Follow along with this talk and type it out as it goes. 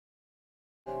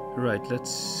Right,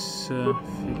 let's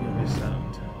figure this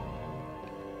out.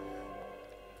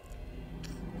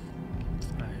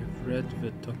 I have read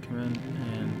the document,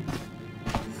 and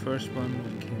the first one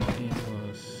that came in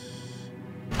was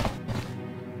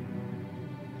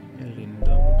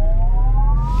Elinda,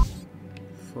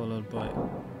 followed by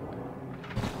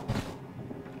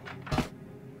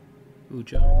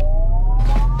Uja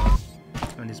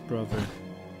and his brother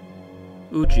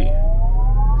Uji,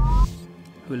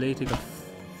 who later got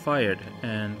fired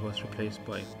and was replaced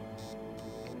by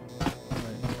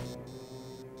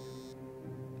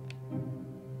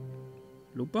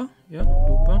Lupa? Yeah,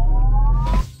 Lupa.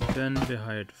 Then they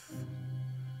hired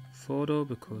Photo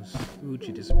because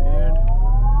Uji disappeared.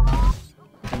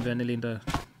 And then Elinda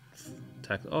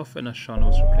tagged off and Ashana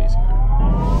was replacing her.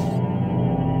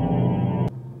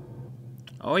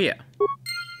 Oh yeah.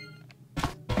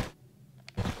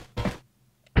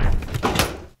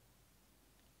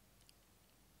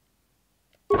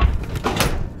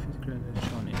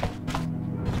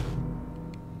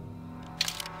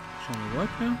 Shani what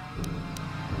now?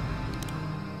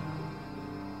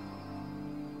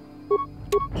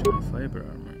 Shani fiber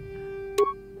armor.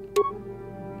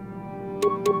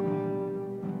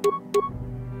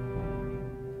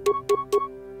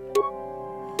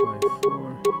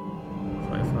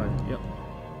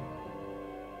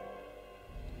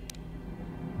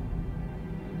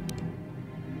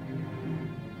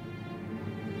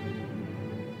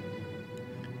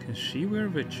 Can she wear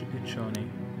Ichani?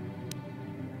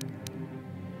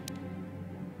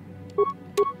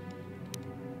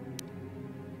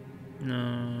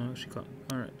 No, she can't.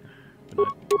 Alright. But I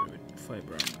wear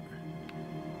fiber armor.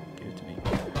 Give it to me.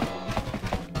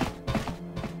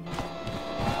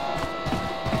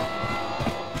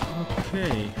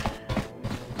 Okay.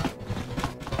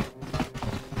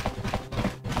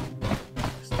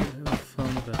 Still haven't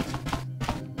found that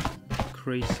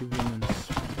crazy woman's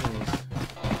place.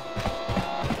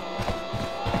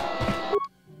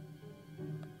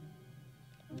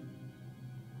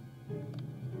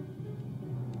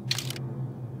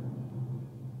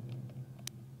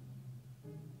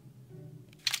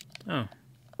 Oh,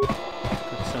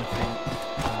 got something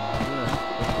there.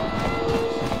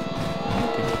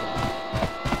 Okay.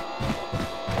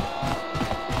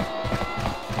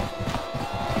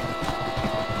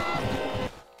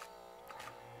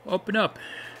 Open up.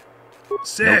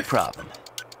 Safe. No problem.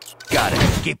 Got it.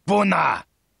 Kipuna.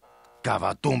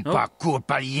 Kavatumpa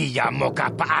kulpaiya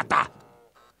mokapaata.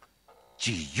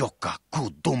 Chiyoka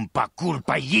kudumpa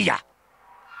kulpaiya.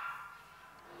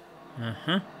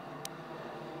 Uh-huh.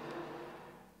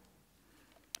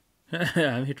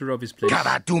 I'm here to rob his place.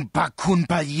 Kavatumpa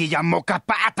kunpaiya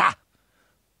mokapaata.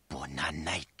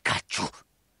 Bonanai kachu.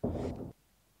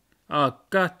 Oh,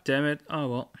 god damn it. Oh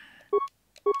well.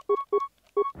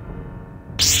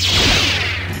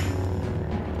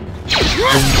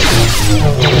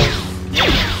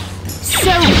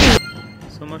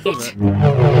 So much for that.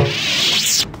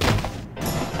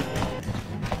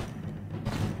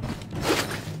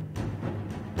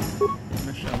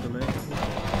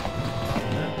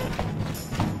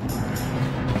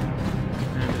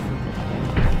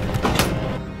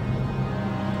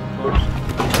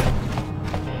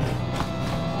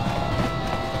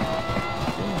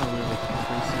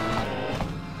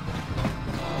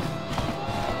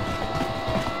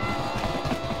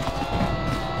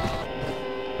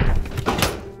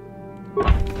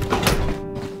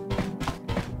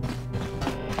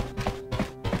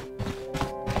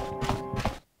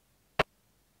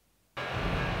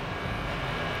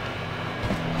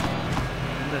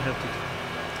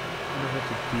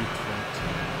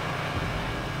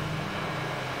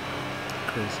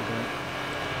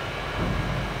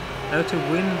 I have to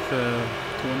win the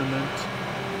tournament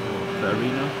or the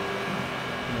arena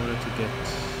in order to get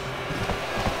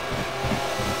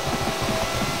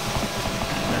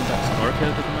that spark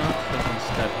out of the mouth that can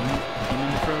stab him in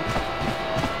the throat.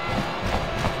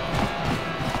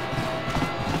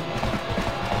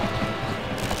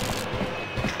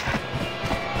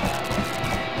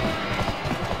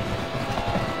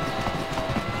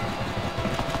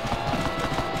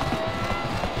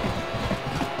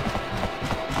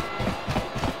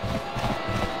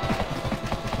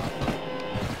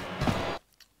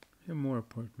 More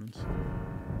apartments.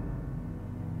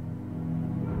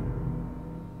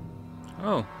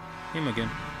 Oh, him again.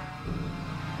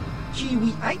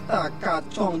 Chiwi aita ka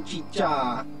chong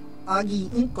chicha. Agi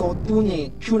inko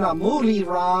tune chuna muri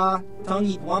ra.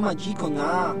 Tangi wama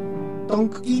jikona.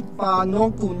 Tonki pa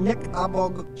nonku nek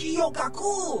abog.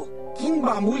 Chiyokaku.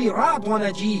 Kinba muri ra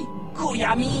dwanaji.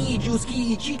 Kuyami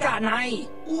juski chika nai.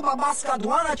 Uba baska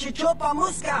dwana chichopa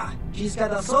muska. Jiska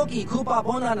da soki kupa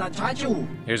bona na chachu.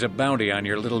 Here's a bounty on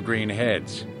your little green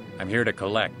heads. I'm here to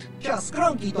collect. Just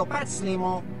cronky to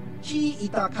patslimo. Chi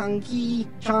ita kanki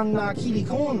chana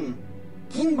kilikon.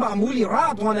 Kinba muli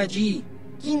ra dwana ji.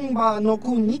 Kinba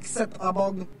noku nikset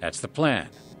abog. That's the plan.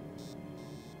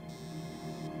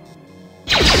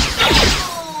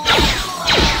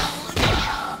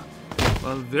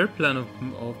 Well, their plan of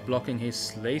blocking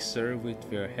his laser with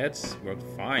their heads worked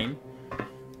fine.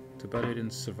 Too bad we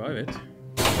didn't survive it.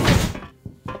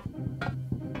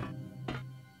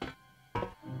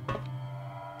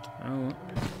 Oh,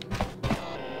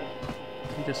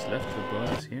 he just left the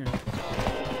bullets here.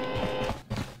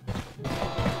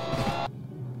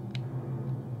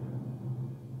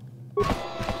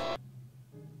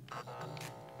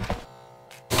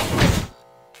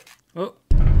 Oh.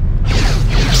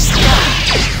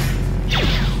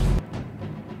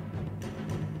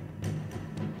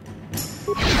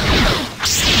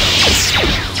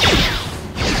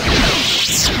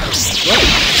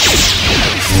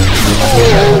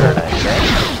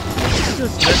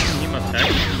 Just letting him attack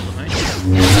from behind.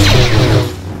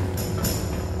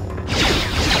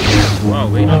 Wow,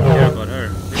 we don't care about her.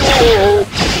 Oh,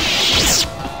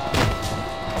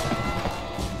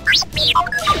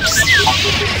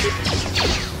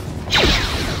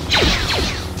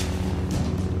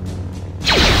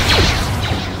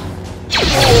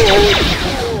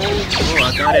 I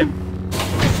got him.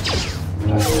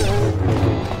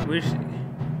 Wish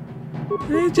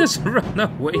he just ran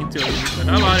away to him.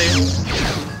 How about him?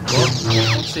 Well,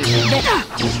 let's see.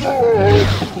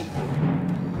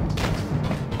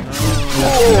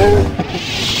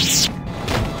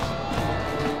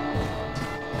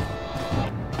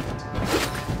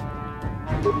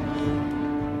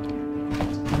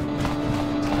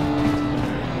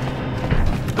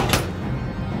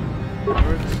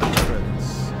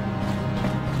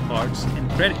 Parts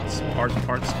and credits.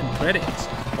 Parts and credits.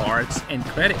 Parts and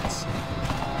credits.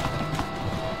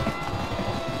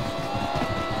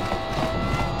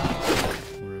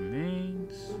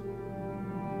 Remains.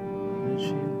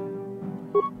 Windshield.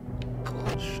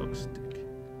 Shock stick.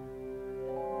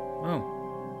 Oh.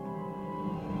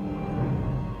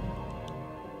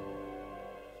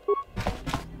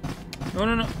 No,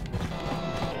 no, no.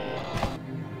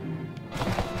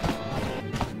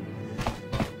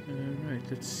 Alright,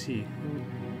 let's see.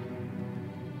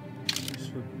 This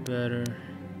for better.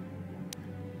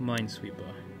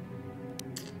 Minesweeper.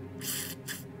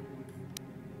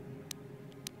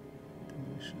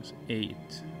 Dimensions 8.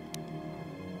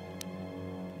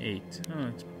 8. Oh,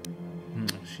 it's,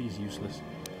 she's useless.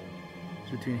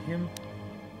 It's between him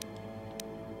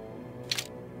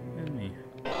and me.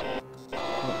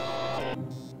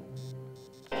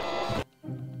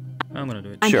 I'm gonna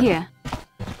do it. I'm here.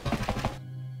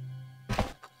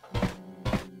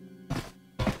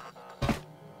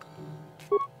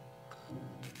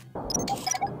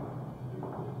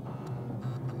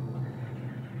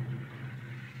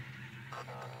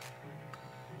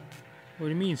 What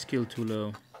do you mean skill too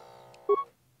low?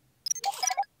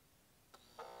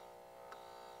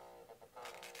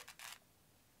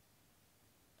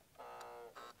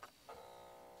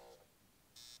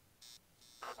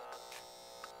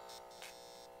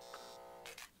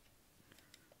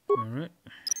 Alright.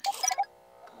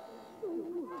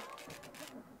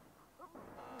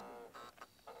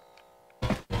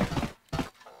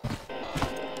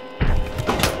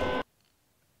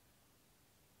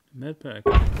 Medpack.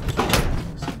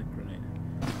 Sonic grenade.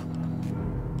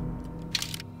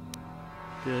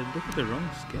 Did I look at the wrong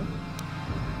skill?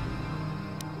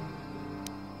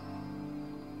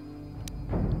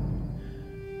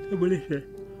 Demolition.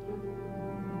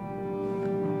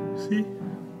 See?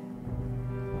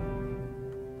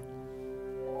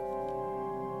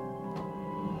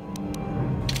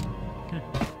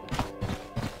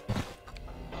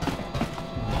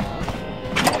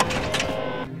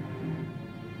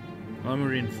 Armor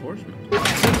reinforcement.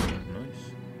 Nice.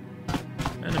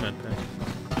 And a medpack.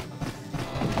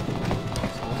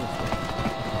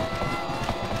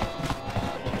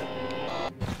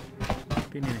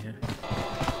 Been in here.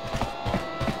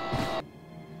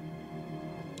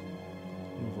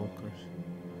 More Volkers.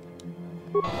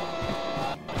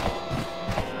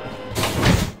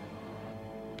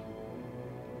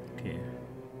 Okay.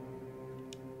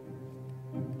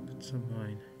 That's a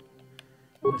mine.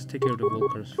 Let's take care of the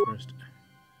Volkers first.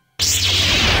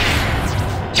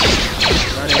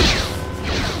 Got it.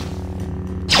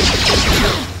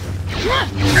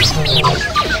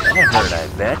 That hurt, I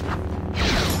bet.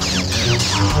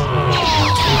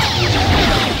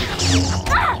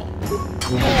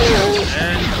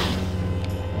 And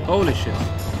holy shit.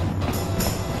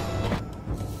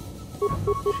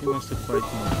 She wants to fight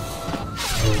more.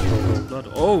 Blood.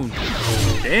 Oh,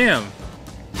 damn.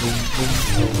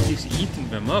 She's eating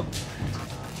them up.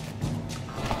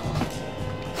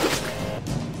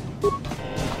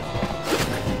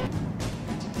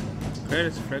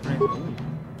 Credits fragrance. Oh.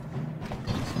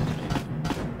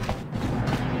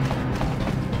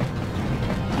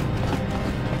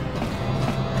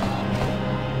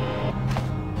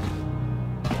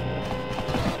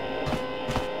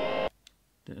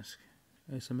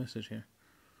 There's a message here.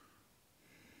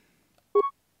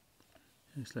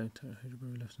 It's like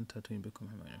Hedgebury left and Tatooine become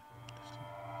a minor.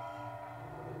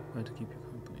 Why to keep you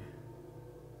company?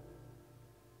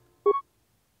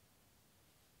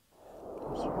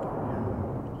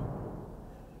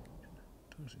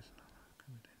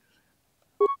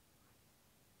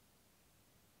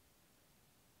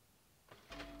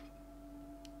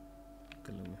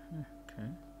 Okay.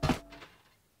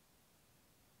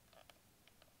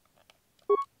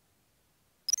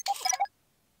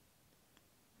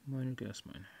 Minor gas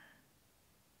mine.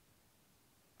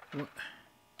 What?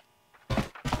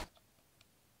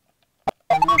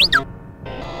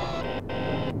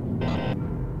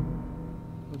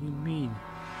 What do you mean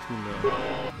too low?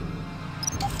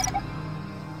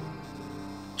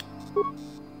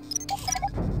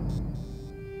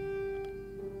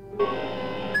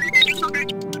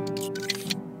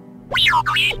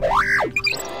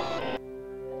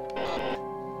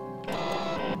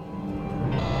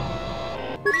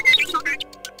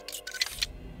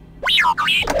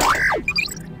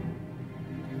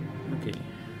 Okay,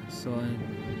 so I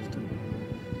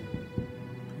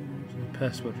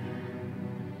password.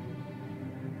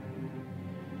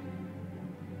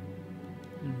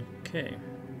 Okay,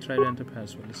 try to enter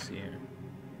password. Let's see here.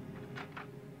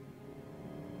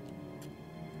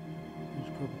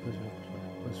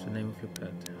 What's the name of your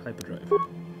pet? Hyperdrive.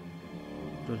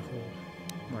 Beautiful.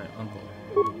 My uncle.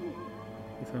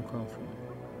 If I come from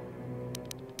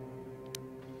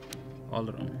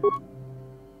Alderaan.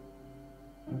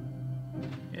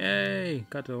 Yay!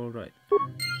 Got it all right.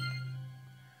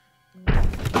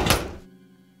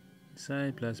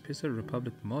 Inside blast pistol,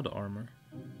 Republic mod armor.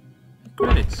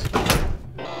 Credits.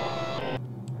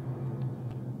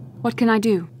 What can I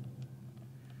do?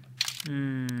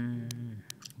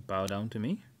 Bow down to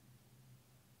me.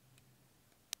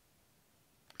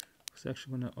 I was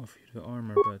actually gonna offer you the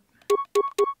armor, but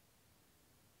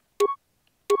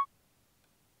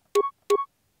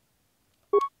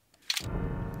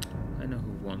I know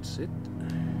who wants it.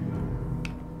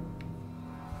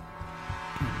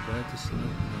 That is not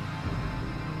me.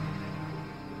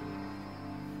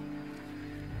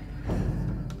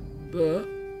 But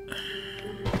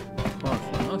apart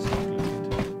from us,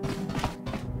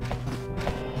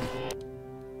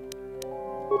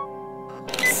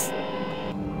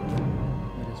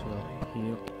 might as well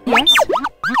heal. Yes?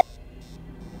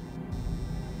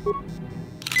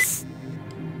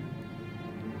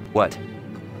 What?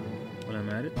 When I'm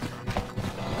at it.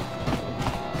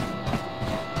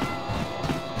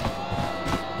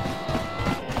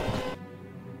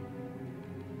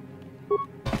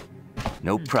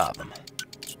 No problem.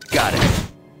 Got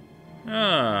it.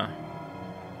 Ah,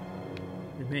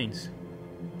 remains.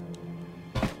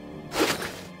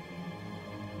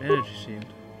 Energy shield.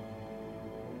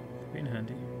 Been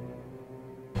handy.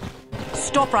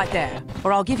 Stop right there,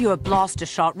 or I'll give you a blaster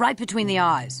shot right between the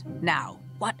eyes. Now,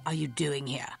 what are you doing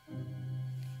here?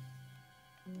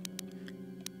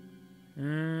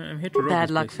 I'm here to rob Bad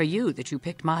this luck place. for you that you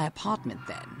picked my apartment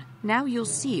then. Now you'll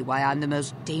see why I'm the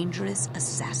most dangerous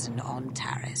assassin on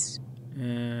Taris.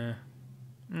 Nah.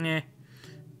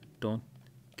 Don't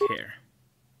care.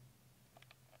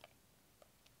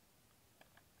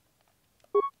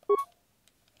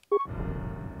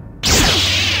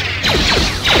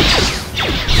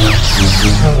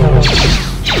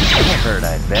 Hurt,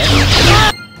 I bet.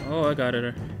 Oh, I got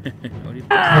it. What do you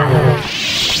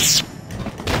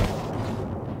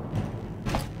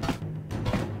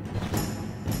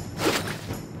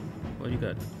What do you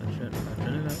got?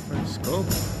 Adrenaline for a scope?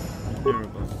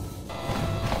 Durable.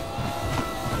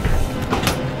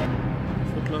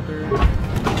 Footlocker.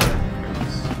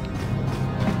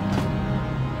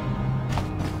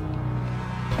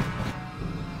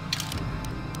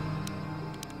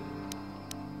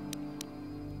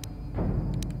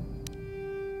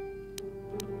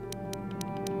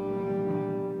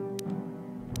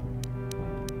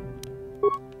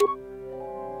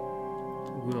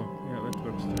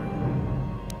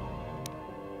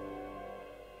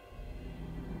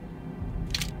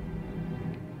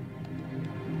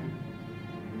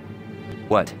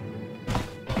 What?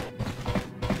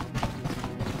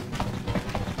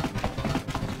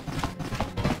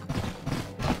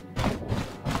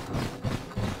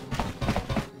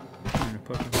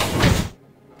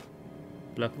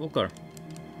 Black Volker.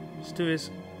 Let's do this.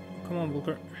 Come on,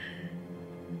 Volker.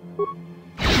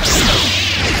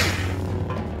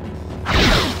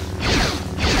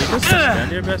 Just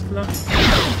stand here, best luck.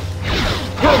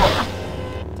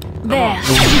 There.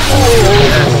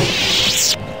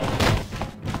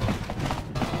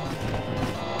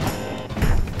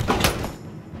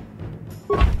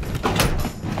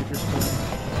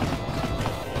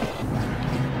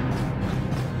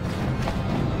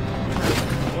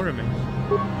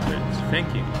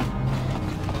 Thank you. I'm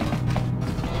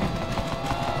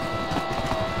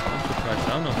surprised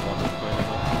I'm not bothered by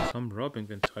it. I'm robbing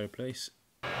the entire place.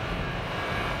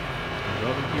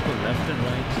 Robbing people left and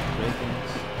right, breaking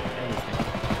everything.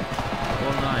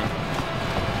 All night.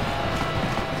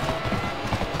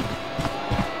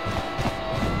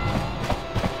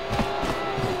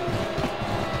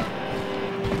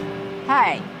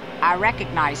 Hey, I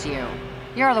recognize you.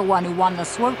 You're the one who won the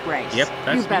swoop race. Yep,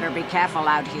 that's You better be careful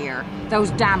out here.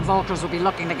 Those damn vultures will be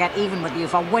looking to get even with you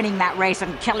for winning that race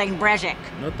and killing Brezhik.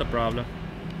 Not the problem.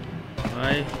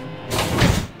 I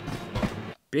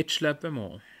bitch slap them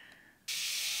all.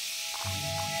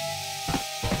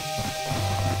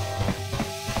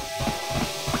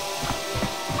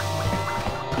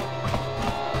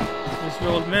 This the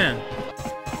old man.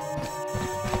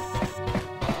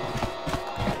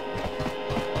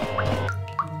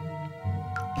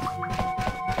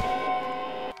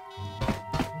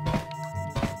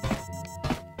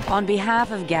 On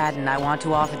behalf of Gadden, I want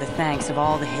to offer the thanks of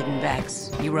all the hidden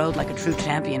Becks. You rode like a true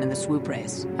champion in the swoop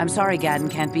race. I'm sorry Gadden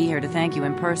can't be here to thank you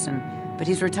in person, but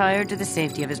he's retired to the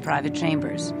safety of his private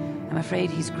chambers. I'm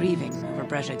afraid he's grieving over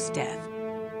Brezhik's death.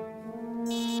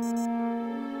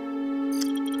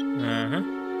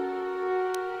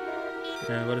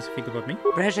 What does he think about me?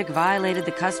 Brezhik violated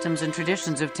the customs and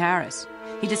traditions of Taris.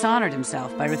 He dishonored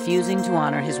himself by refusing to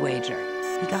honor his wager.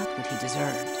 He got what he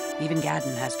deserved. Even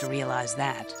Gadden has to realize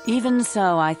that. Even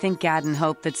so, I think Gadden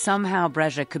hoped that somehow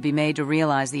Brezhik could be made to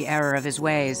realize the error of his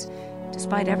ways.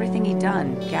 Despite everything he'd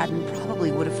done, Gadden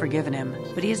probably would have forgiven him,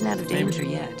 but he isn't out of danger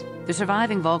yet. The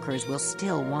surviving Vulkars will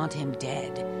still want him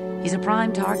dead. He's a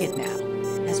prime target now,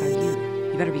 as are you.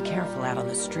 You better be careful out on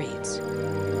the streets.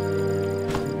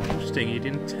 Interesting, you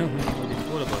didn't tell me what you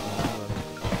thought about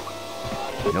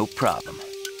me. No problem.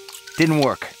 Didn't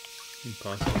work.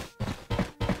 Impossible.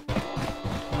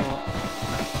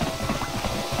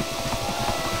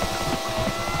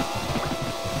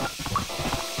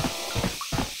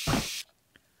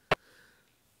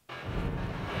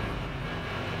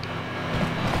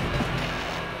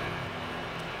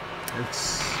 Let's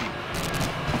see.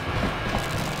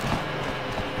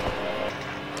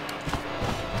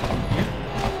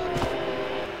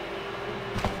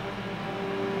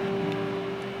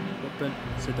 Open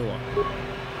the door.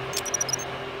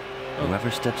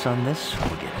 Whoever steps on this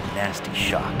will get a nasty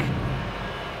shock.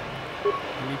 You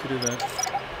need to do that.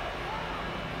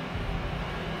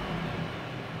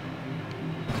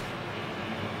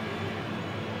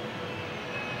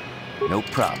 No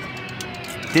problem.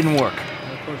 Didn't work.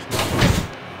 Of course not.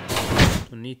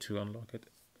 Don't need to unlock it.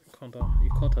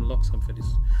 You can't unlock something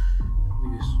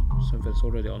that's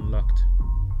already unlocked.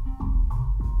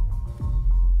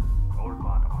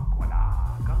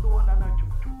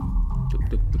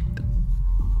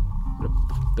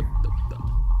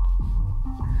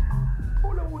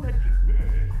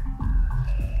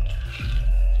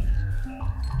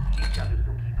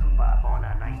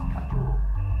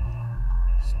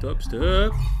 Stop.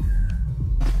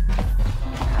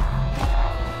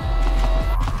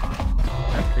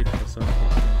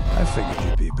 I figured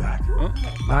you'd be back. Oh.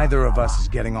 Neither of us is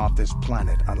getting off this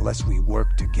planet unless we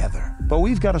work together. But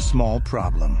we've got a small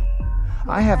problem.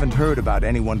 I haven't heard about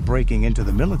anyone breaking into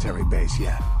the military base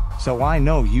yet, so I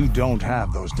know you don't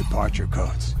have those departure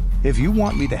codes. If you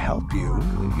want me to help you,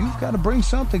 you've got to bring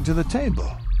something to the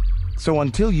table. So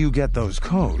until you get those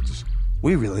codes,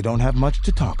 we really don't have much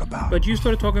to talk about. But you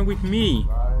started talking with me.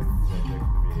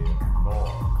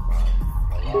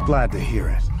 Glad to hear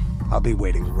it. I'll be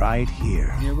waiting right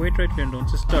here. Yeah, wait right here and don't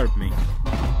disturb me. I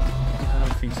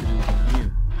have things to do with you.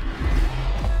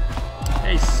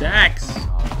 Hey, Sax!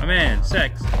 My man,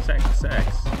 Sax.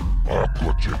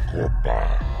 Ako ci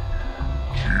kopa.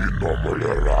 Kino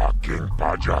moje raking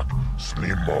pajak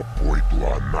snima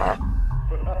pojdlana.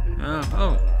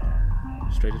 Oh.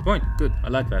 Straight to the point. Good. I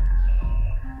like that.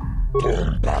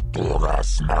 Tombatora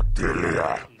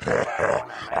smaktilia.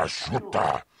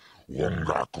 Ashuta.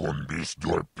 Wonga kumbis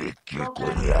dur piki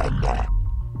kuriana.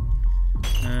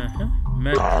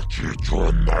 Kachi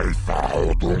chonai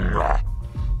faudunga.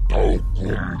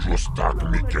 Taukum justak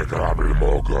mike grabil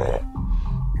mogo.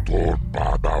 Tur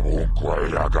padavun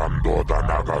kwayagando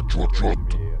danaga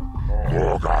chuchut.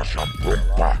 Moga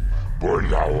shampumpa.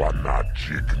 Boyawana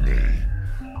chikni.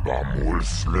 Bamul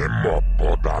slimo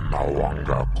podana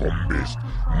wanga kumbis.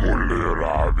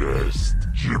 Mulira vest.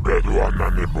 Jibedwana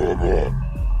ni bobo.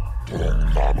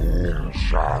 Tungmanung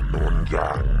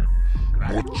shanungang.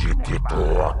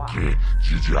 Muchititoaki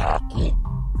jijaku.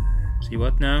 See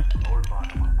what now?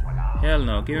 Hell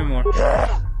no, give me more.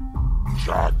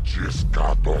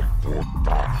 Chachiska don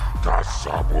puta.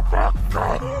 Kasabu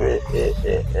baka.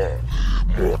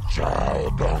 Mochao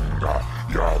donga.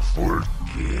 Ya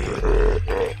fulki.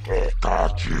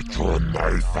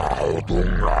 Kachichonai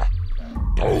faudunga.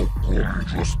 Taukum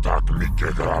justak mike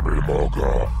grabil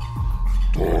mogo.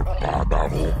 Tur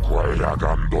padavun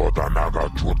kwayagando danaga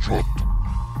chuchut.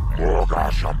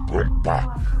 Moga shampumpa.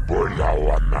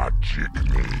 Boyawana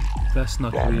chikni. That's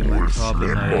not really my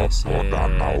problem, I said.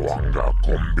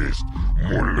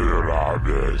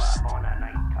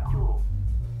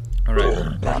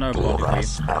 Alright, that's not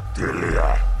bothering me.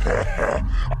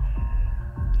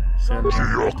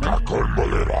 Gioca col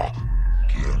molera.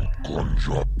 Quien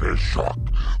conjo peshak.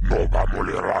 Nova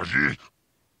moleraji.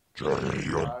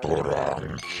 Cherion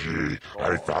toranchi.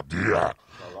 Aithadia.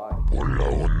 Pula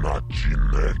una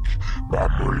chinek.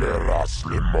 Bamulera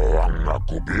slimoanga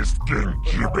kubiskin.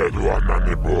 Chibedwana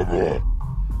ni bobo.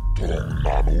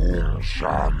 Tungmanung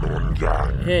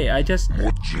shanungang. Hey, I just...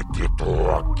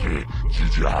 Muchititoaki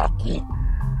jijaku.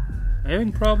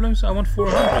 having problems? I want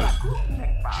 400.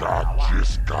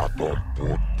 Chachiska don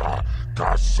puta.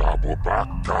 Kasabu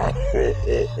baka.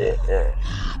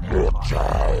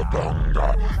 Mochao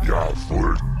donga. Ya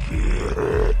fulki.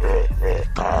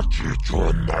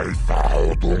 Kachichonai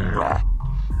faudunga.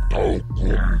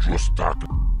 Taukum justak.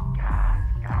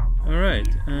 Alright,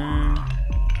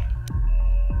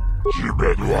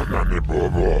 Jibedwana ni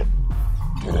bobo.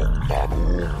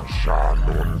 Tungmanung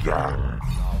shanungang.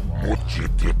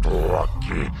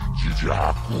 Muchititoaki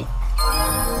jijaku.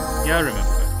 yeah, I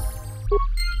remember that.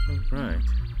 Alright.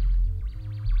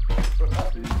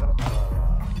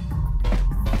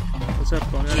 What's up,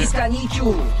 Bonnie? Kiska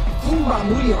nichu. Kimba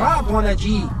muli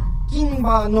radwanaji.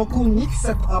 Kimba noku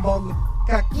nixet abog.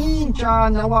 Kakincha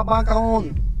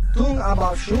nawabakaon. Tung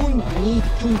abashun ni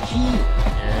chunchi.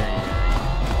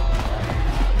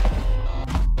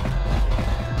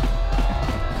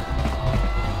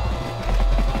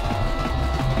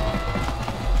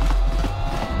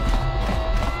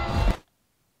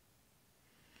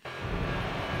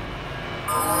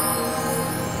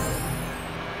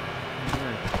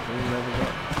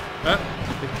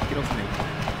 Get off me.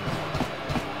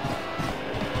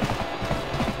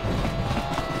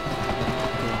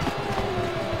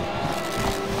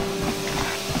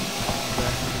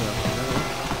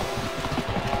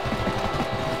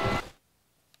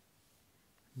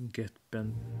 Get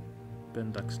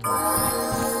Bendak started.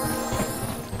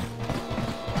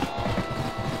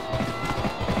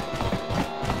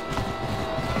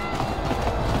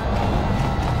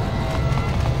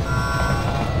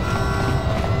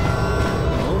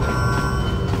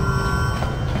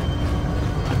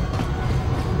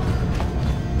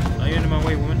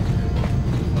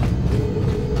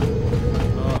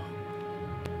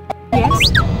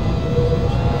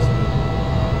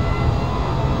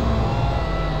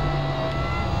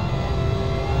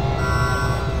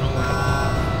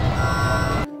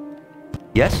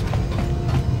 Yes?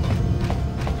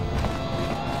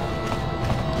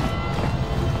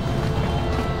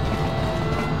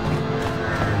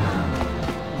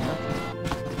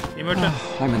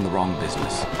 I'm in the wrong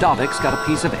business. Davik's got a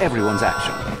piece of everyone's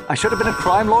action. I should have been a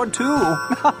crime lord too. Yeah,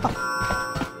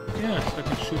 so I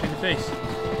can shoot in the face.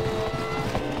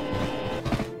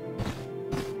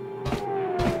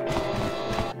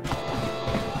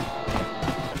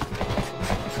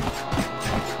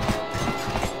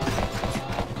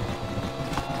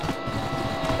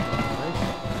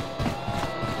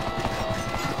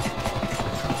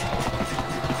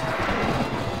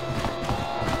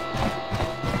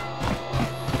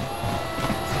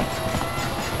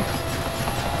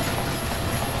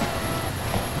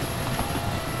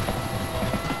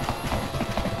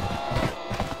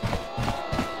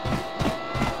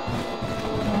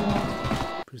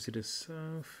 To the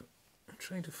south. I'm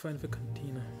trying to find the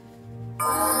cantina.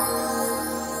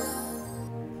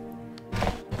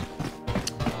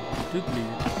 Do believe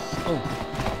it's... oh,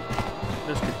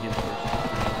 let's get here first.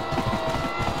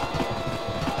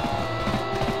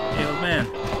 Hey, old man.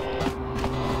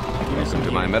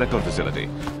 medical facility.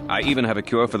 I even have a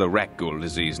cure for the rat ghoul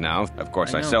disease now. Of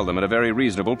course, I sell them at a very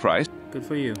reasonable price. Good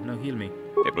for you. Now heal me.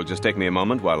 It will just take me a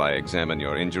moment while I examine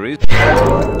your injuries.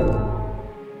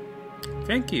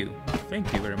 Thank you.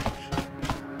 Thank you very much.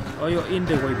 Oh, you're in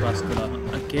the way,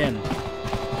 Bascula. Again.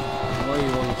 Why are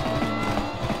you always not in the way?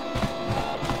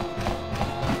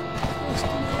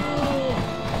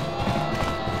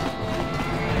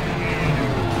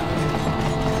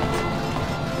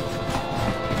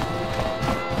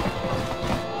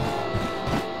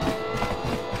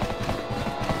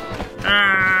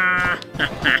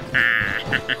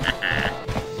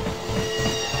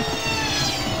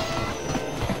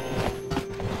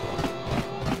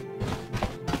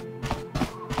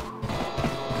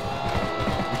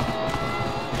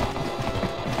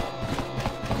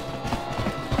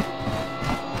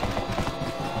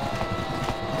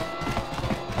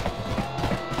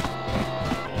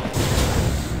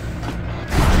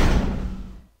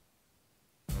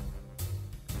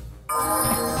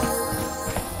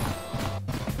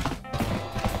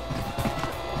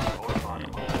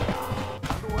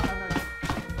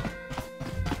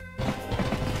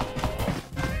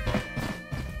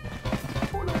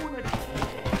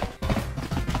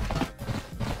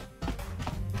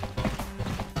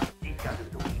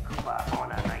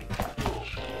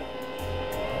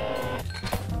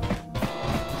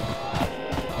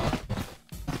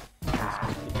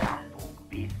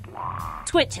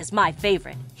 Twitch is my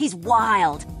favorite. He's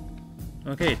wild.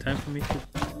 Okay, time for me to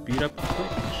beat up Twitch.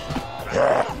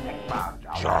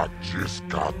 What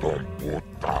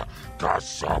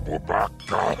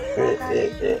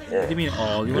do you mean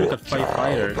all? You only got 5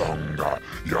 fighters.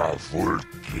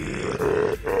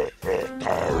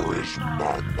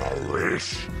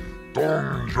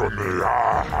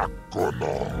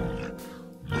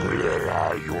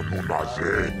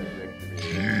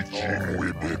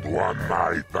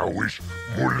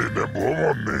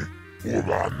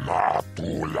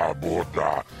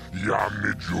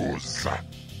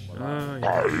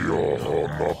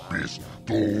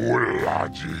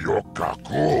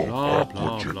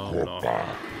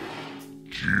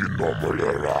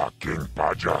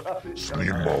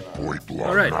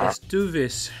 Alright, let's do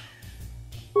this.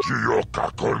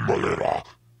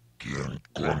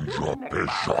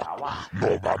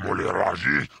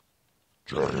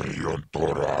 Let's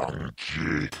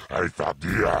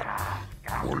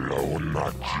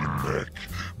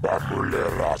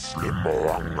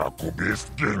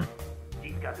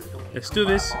do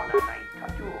this.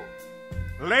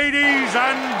 Ladies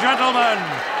and gentlemen,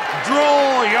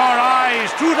 draw your eyes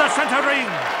to the center ring.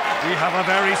 We have a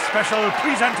very special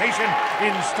presentation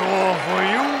in store for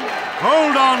you.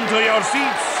 Hold on to your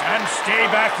seats and stay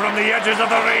back from the edges of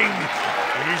the ring.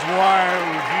 He's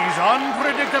wild, he's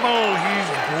unpredictable, he's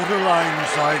borderline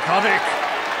psychotic.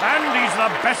 And he's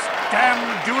the best damn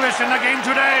duelist in the game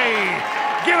today.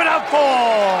 Give it up for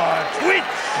Twitch!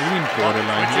 What do you mean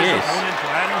borderline? Twitch's opponent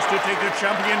plans to take the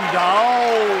champion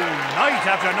down. Night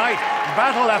after night,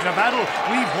 battle after battle,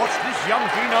 we've watched this young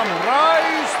phenom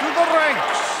rise through the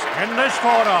ranks. In this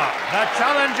corner, the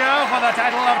challenger for the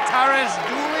title of Tara's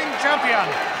dueling champion,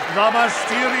 the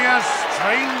mysterious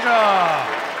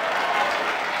stranger.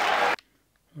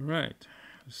 Alright,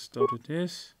 let's start with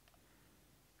this.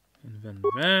 And then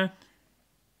that.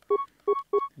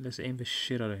 Let's aim the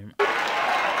shit out of him.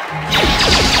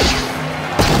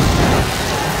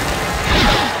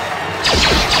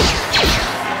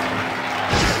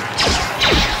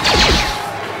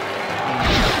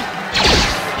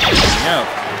 Yeah.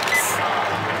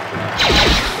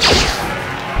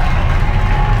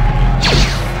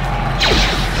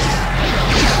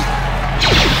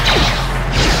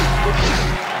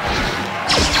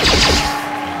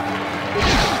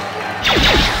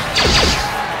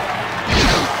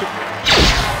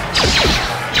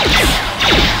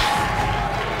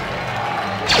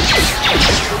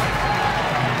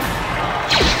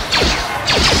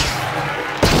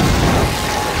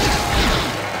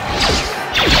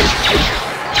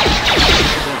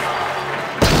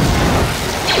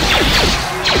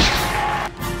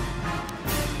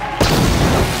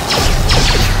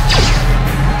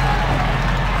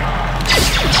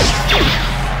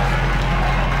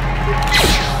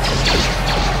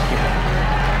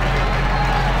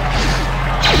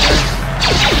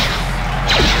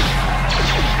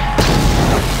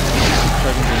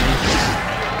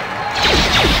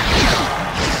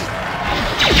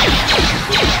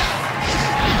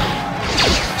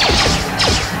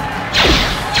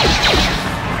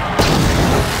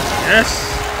 Yes!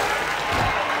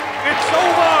 It's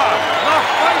over! The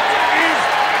fight is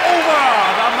over!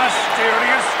 The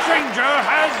mysterious stranger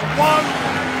has won!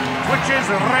 Twitch Wedge's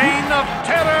reign of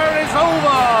terror is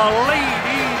over,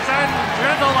 ladies and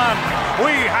gentlemen.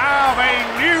 We have a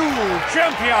new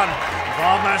champion,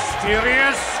 the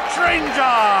mysterious stranger.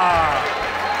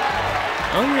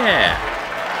 Oh yeah.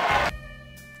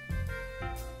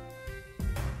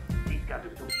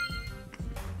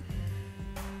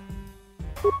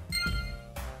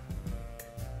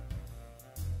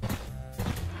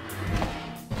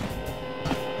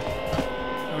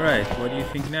 Alright, what do you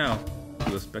think now?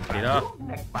 You a spectator?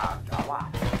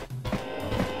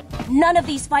 None of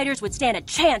these fighters would stand a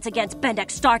chance against Bendek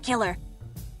Starkiller.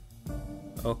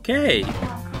 Okay.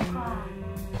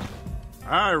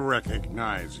 I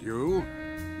recognize you.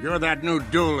 You're that new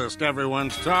duelist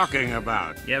everyone's talking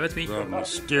about. Yeah, that's me. The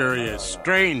mysterious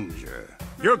stranger.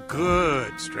 You're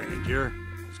good, stranger.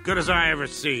 As good as I ever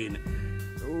seen.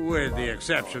 With the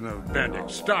exception of Bendek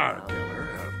Starkiller,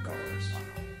 of course.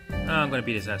 I'm gonna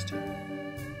beat his ass too.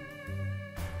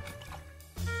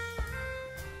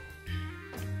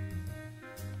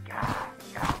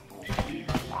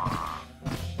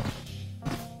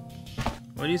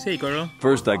 What do you say, girl?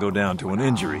 First I go down to an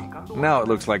injury. Now it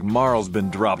looks like Marl's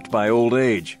been dropped by old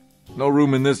age. No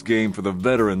room in this game for the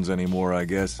veterans anymore, I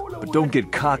guess. But don't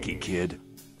get cocky, kid.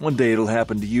 One day it'll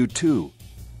happen to you too.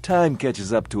 Time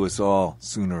catches up to us all,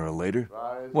 sooner or later.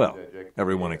 Well,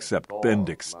 everyone except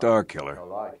Bendek Starkiller.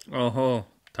 Oh,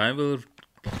 time will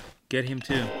get him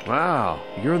too. Wow,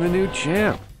 you're the new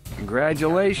champ.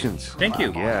 Congratulations. Thank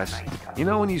you. Yes. You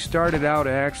know, when you started out,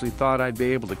 I actually thought I'd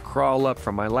be able to crawl up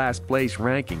from my last place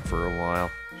ranking for a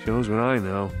while. Shows what I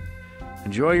know.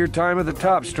 Enjoy your time at the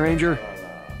top, stranger.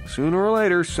 Sooner or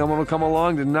later, someone will come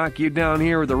along to knock you down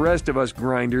here with the rest of us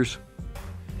grinders.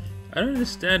 I don't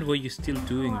understand why you're still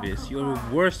doing this. You're the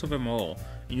worst of them all,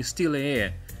 and you're still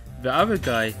here. The other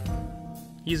guy,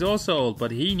 he's also old,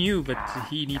 but he knew that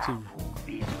he needs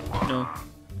to,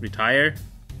 retire.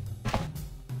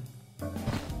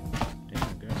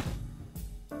 Damn, girl.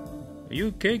 Are you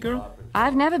okay, girl?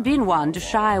 I've never been one to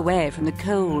shy away from the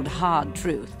cold, hard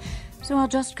truth, so I'll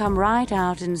just come right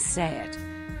out and say it.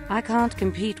 I can't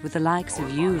compete with the likes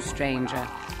of you, stranger.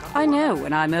 I know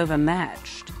when I'm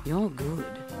overmatched. You're good.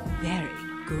 Very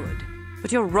good.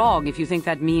 But you're wrong if you think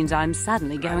that means I'm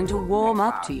suddenly going to warm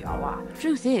up to you.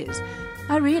 Truth is,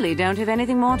 I really don't have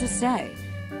anything more to say.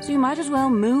 So you might as well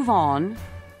move on.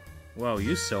 Wow,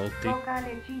 you salty.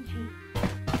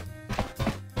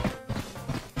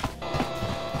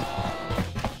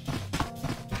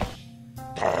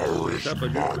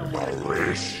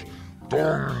 Taris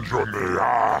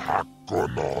Donjonea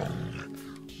Hakonong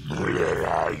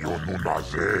Nulera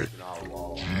Yonunaze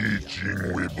Teaching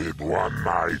we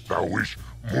bedwana itawish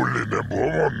Muline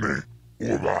Bomone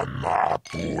Ubana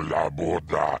Pula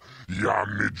Boda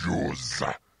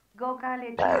Yamijuza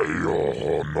Tayo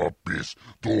Honopis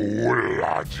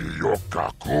Tuulaji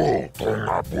Yokako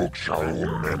Tonga Buksha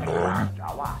Umenon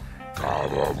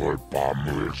Kava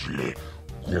Volpamulsli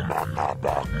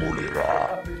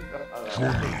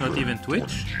Not even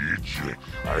Twitch?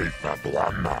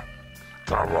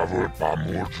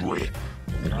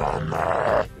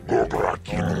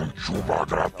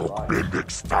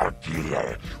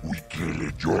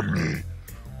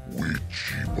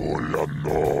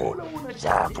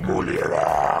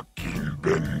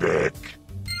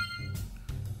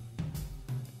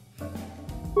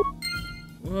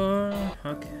 Well,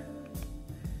 okay.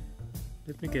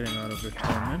 Let me get him out of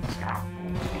retirement.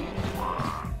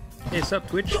 Hey, sup,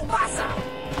 Twitch?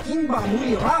 Kimba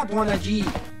muli radwanaji,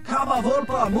 kaba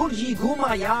volpa murji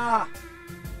gumaya.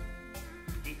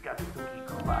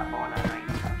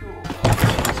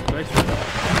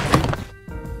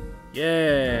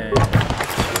 Yeah.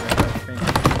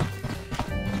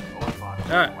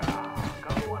 Alright.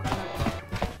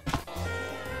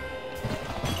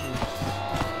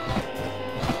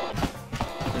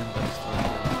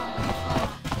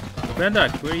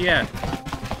 Bendak, where you at?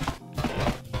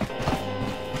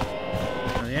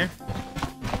 Not here?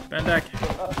 Bendak,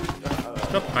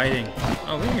 stop hiding.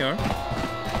 Oh, there you are.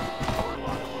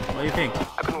 What do you think?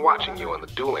 I've been watching you on the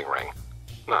dueling ring.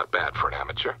 Not bad for an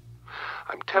amateur.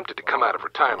 I'm tempted to come out of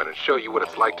retirement and show you what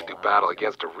it's like to do battle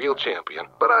against a real champion,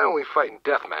 but I only fight in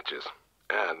death matches.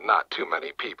 And not too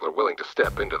many people are willing to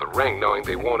step into the ring knowing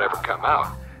they won't ever come out.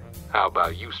 How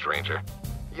about you, stranger?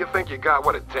 You think you got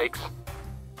what it takes?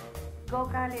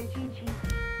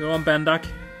 You're on Bendak.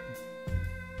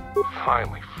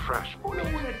 Finally, fresh meat.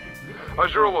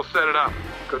 Azura will set it up.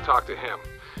 Go talk to him.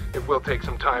 It will take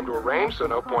some time to arrange, so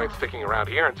no point sticking around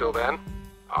here until then.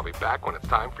 I'll be back when it's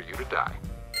time for you to die.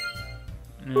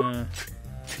 You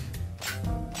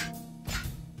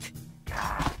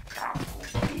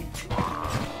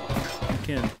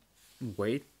can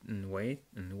wait and wait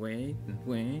and wait and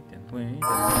wait and wait. It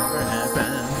never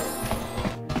happens.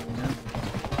 Yeah.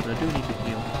 But I do need to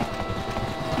heal.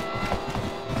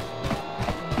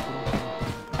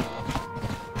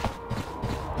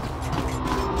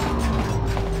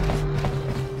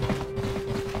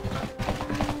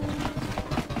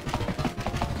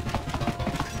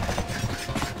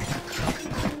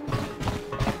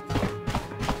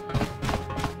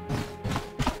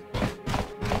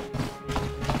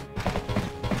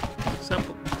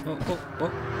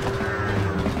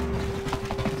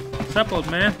 What's up,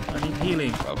 old man? I need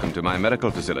healing. Welcome to my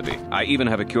medical facility. I even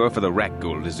have a cure for the rat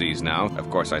ghoul disease now. Of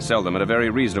course, I sell them at a very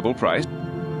reasonable price.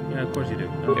 Yeah, of course you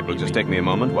do. It will just take me a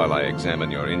moment while I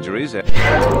examine your injuries.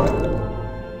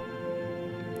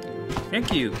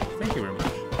 Thank you. Thank you very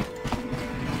much.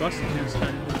 Busting his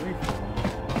hand away from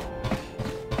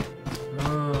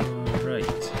me.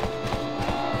 Alright.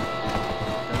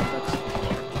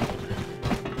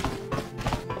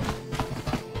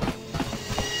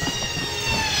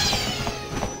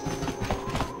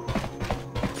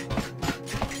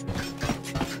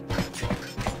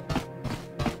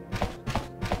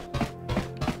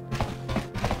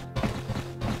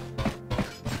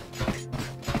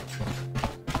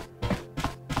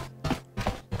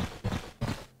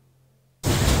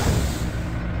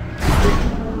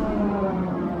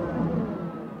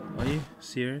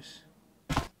 Serious?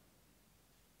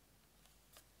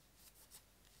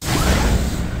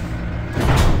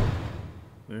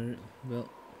 Well,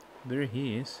 there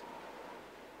he is.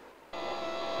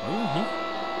 Oh,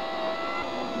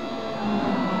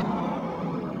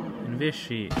 and there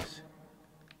she is.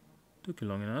 Took you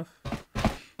long enough.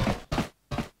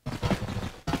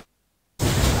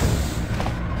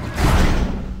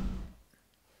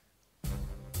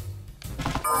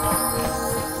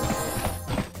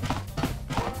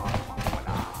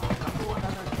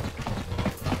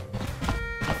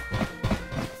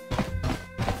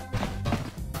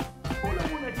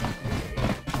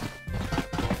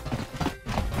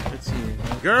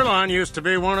 Gerlon used to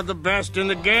be one of the best in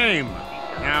the game.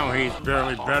 Now he's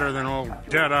barely better than old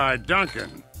Dead-Eye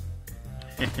Duncan.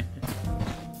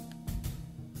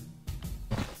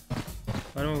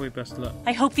 Why don't we best luck?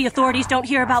 I hope the authorities don't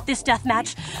hear about this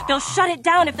deathmatch. They'll shut it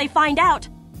down if they find out.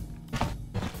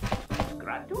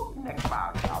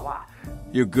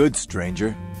 You're good,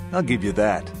 stranger. I'll give you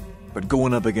that. But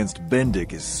going up against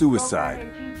Bendik is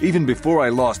suicide. Even before I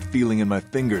lost feeling in my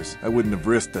fingers, I wouldn't have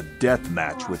risked a death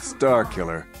match with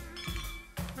Starkiller.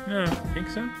 No, think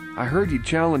so? I heard you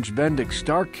challenged Bendik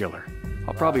Starkiller.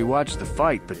 I'll probably watch the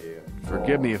fight, but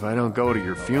forgive me if I don't go to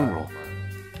your funeral.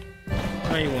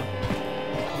 No, you won't.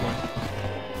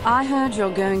 I heard you're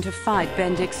going to fight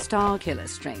Bendik Starkiller,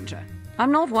 stranger.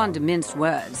 I'm not one to mince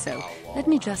words, so let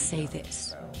me just say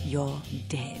this. You're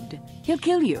dead. He'll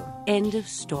kill you. End of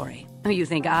story. Oh, you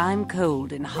think I'm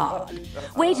cold and hard?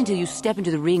 Wait until you step into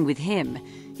the ring with him.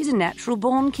 He's a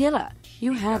natural-born killer.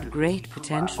 You had great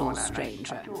potential,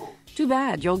 stranger. Too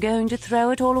bad you're going to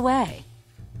throw it all away.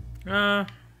 I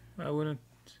wouldn't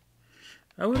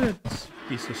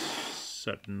be so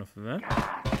certain of that.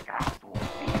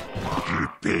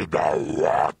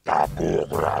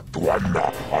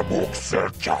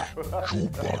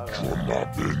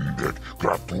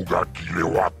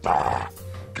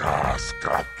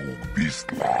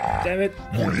 Damn it.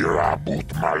 Mulirabut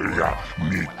malia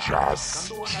nichas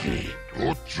chi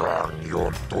uchang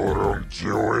yon torong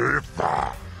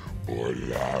chioefa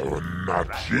ola onna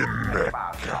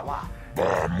chinneka ba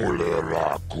mulera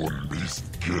kun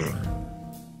bisking.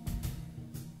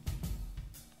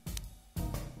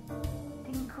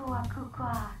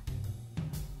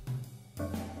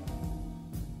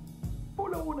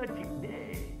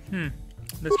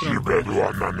 Let's go.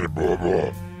 Chibeduanani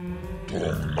bobo.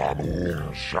 Tong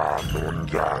namung shanun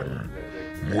yang.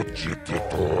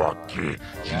 Muchitito aki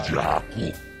jijaku.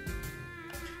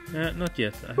 Not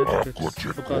yet. I forgot to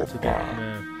get advanced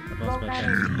my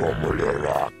Chino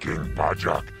mulera king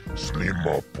pajak.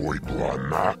 Snima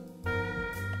poiduana.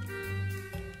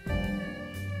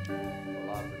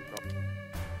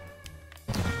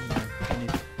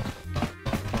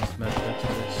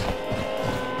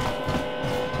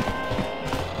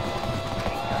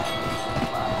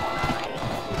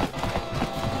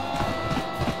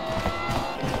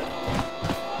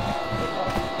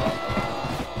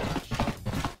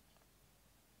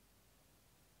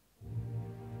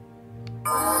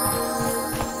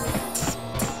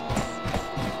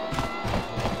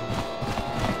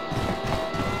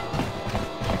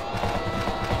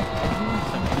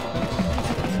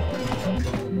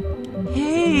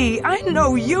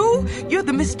 know you. You're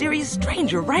the mysterious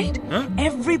stranger, right? Huh?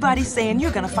 Everybody's saying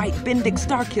you're gonna fight Bendix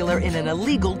Starkiller in an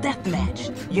illegal death match.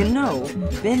 You know,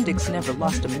 Bendix never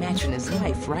lost a match in his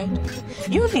life, right?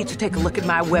 You need to take a look at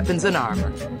my weapons and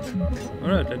armor.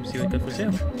 Alright, let me see what I got for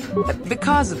sale.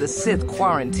 Because of the Sith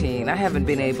quarantine, I haven't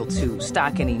been able to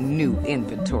stock any new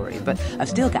inventory, but I've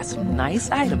still got some nice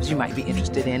items you might be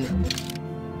interested in.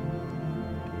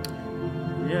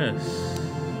 Yes.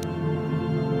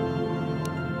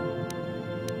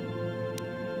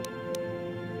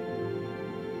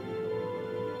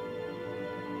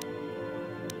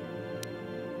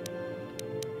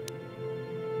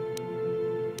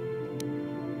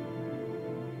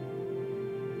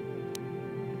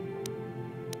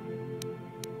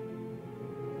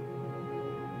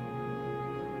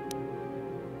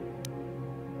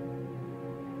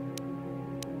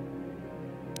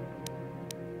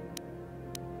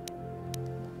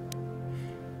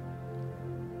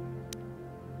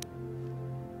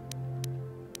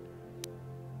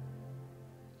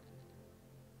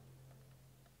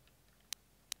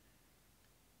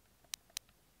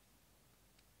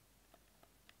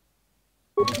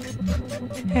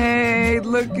 Hey,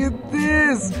 look at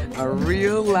this! A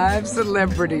real live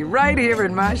celebrity right here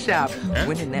in my shop. Huh?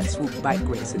 Winning that swoop bike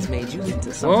race has made you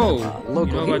into something of a local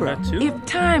you know hero. about that too? If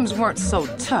times weren't so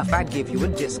tough, I'd give you a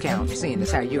discount, seeing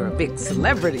as how you're a big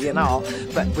celebrity and all.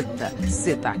 But with the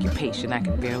Sith occupation, I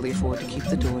can barely afford to keep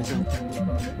the doors open.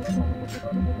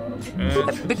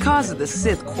 Because of the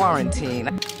Sith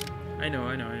quarantine. I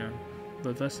know.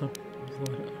 But that's not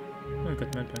what I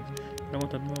got med packs. I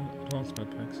want advanced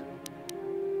med packs.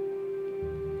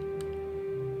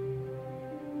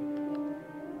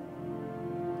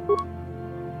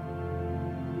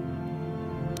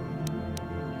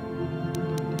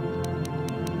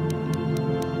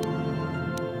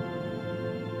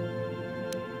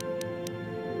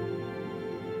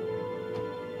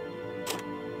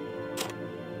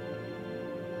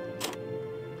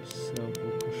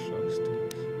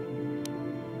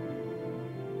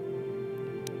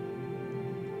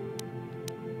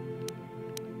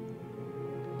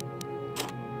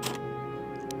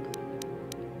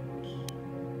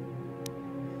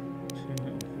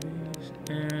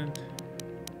 And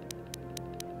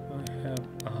I have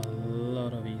a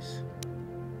lot of these.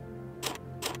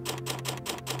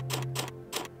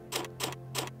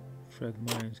 Frag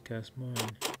mines, gas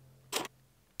mine,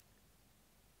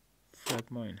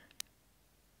 frag mine.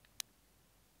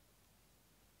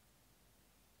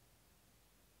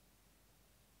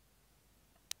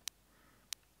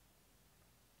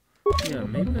 Yeah,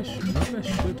 maybe I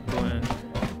should go and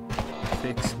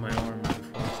fix my armor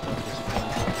before I start this fight.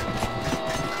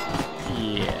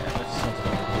 Yeah, that sounds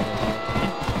like a good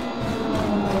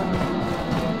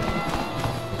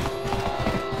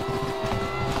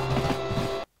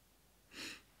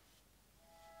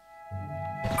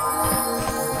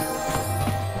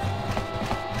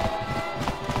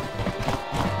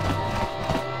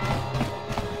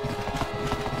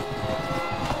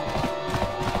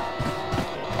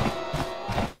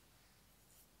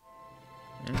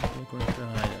and we're going to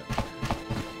hide up.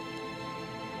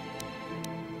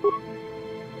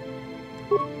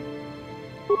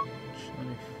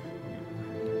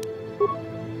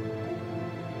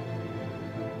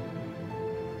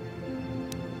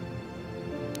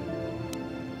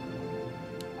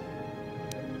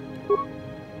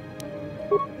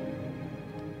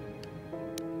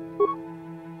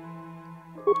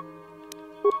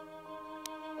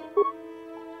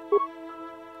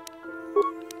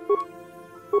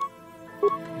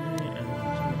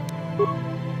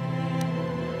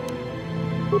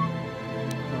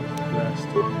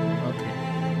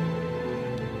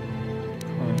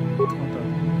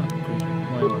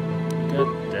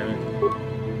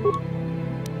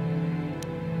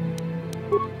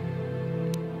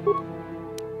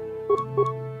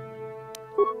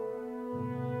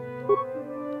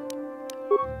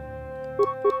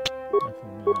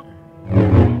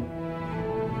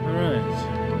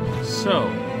 So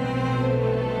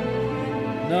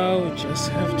now we just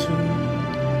have to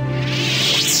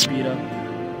speed up